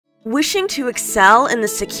Wishing to excel in the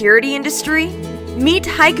security industry? Meet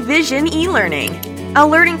Hikvision eLearning, a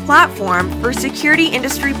learning platform for security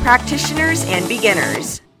industry practitioners and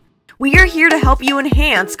beginners. We are here to help you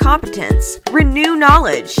enhance competence, renew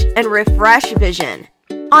knowledge, and refresh vision.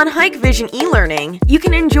 On Hikvision eLearning, you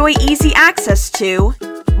can enjoy easy access to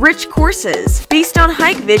rich courses based on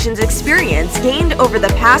Hikvision's experience gained over the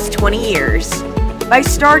past 20 years by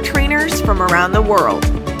star trainers from around the world.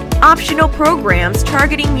 Optional programs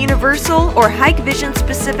targeting universal or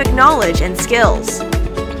Hikvision-specific knowledge and skills.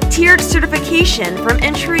 Tiered certification from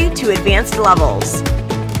entry to advanced levels.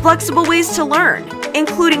 Flexible ways to learn,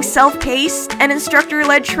 including self-paced and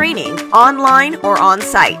instructor-led training, online or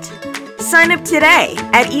on-site. Sign up today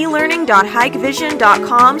at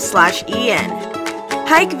elearning.hikvision.com/en.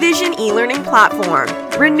 Hikvision eLearning platform.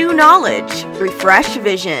 Renew knowledge, refresh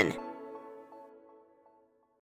vision.